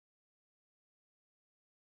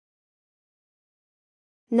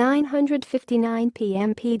9:59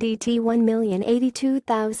 p.m. PDT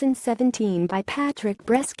 1,082,017 by Patrick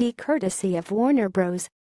Bresky courtesy of Warner Bros.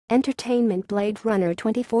 Entertainment. Blade Runner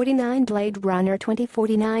 2049. Blade Runner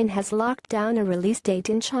 2049 has locked down a release date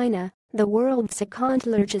in China, the world's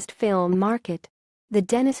second-largest film market. The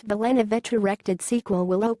Denis Villeneuve-directed sequel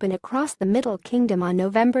will open across the Middle Kingdom on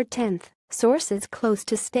November 10, sources close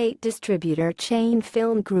to state distributor Chain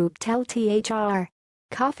Film Group tell THR.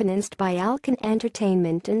 Co-financed by Alcon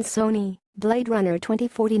Entertainment and Sony, Blade Runner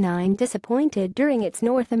 2049 disappointed during its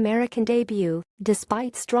North American debut,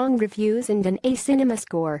 despite strong reviews and an A cinema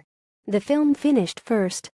score. The film finished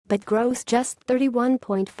first, but grossed just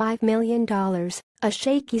 $31.5 million, a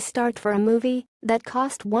shaky start for a movie that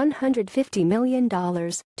cost $150 million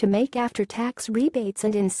to make after tax rebates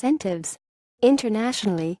and incentives.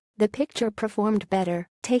 Internationally, the picture performed better,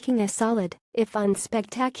 taking a solid, if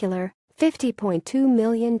unspectacular, $50.2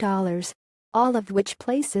 million, all of which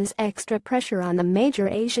places extra pressure on the major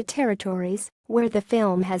Asia territories, where the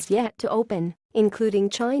film has yet to open,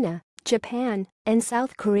 including China, Japan, and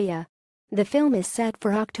South Korea. The film is set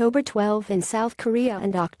for October 12 in South Korea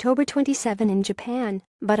and October 27 in Japan,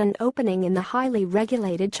 but an opening in the highly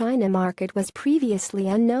regulated China market was previously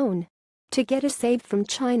unknown. To get a save from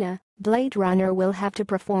China, Blade Runner will have to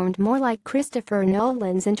perform more like Christopher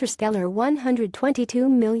Nolan's Interstellar $122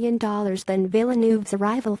 million than Villeneuve's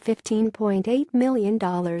Arrival $15.8 million.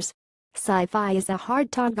 Sci-fi is a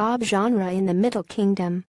hard-to-gob genre in the Middle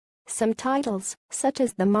Kingdom. Some titles, such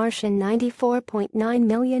as The Martian $94.9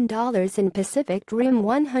 million and Pacific Rim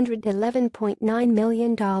 $111.9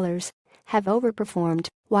 million, have overperformed,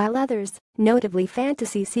 while others, notably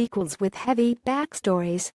fantasy sequels with heavy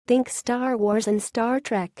backstories, think Star Wars and Star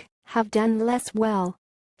Trek, have done less well.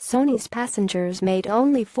 Sony's Passengers made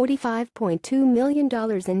only $45.2 million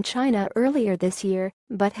in China earlier this year,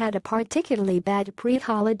 but had a particularly bad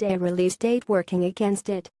pre-holiday release date working against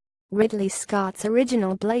it. Ridley Scott's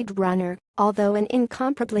original Blade Runner, although an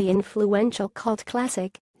incomparably influential cult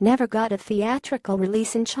classic, never got a theatrical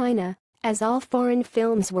release in China, as all foreign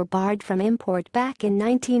films were barred from import back in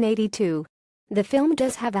 1982. The film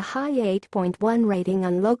does have a high 8.1 rating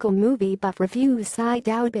on local movie buff review site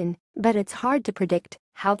Douban, but it's hard to predict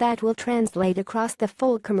how that will translate across the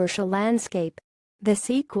full commercial landscape. The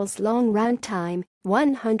sequel's long runtime,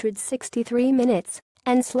 163 minutes,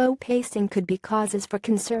 and slow pacing could be causes for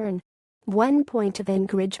concern. One point of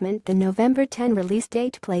encouragement: the November 10 release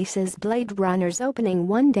date places Blade Runner's opening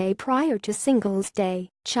one day prior to Singles'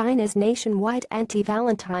 Day, China's nationwide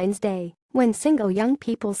anti-Valentine's Day, when single young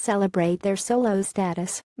people celebrate their solo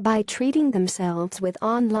status by treating themselves with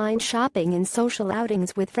online shopping and social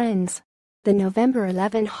outings with friends. The November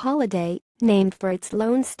 11 holiday, named for its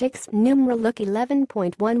lone sticks numeral look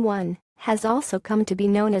 11.11, has also come to be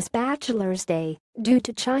known as Bachelor's Day, due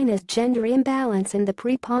to China's gender imbalance and the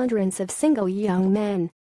preponderance of single young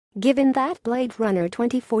men. Given that Blade Runner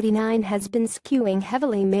 2049 has been skewing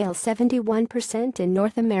heavily male 71% in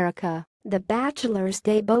North America, the Bachelor's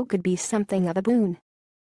Day bow could be something of a boon.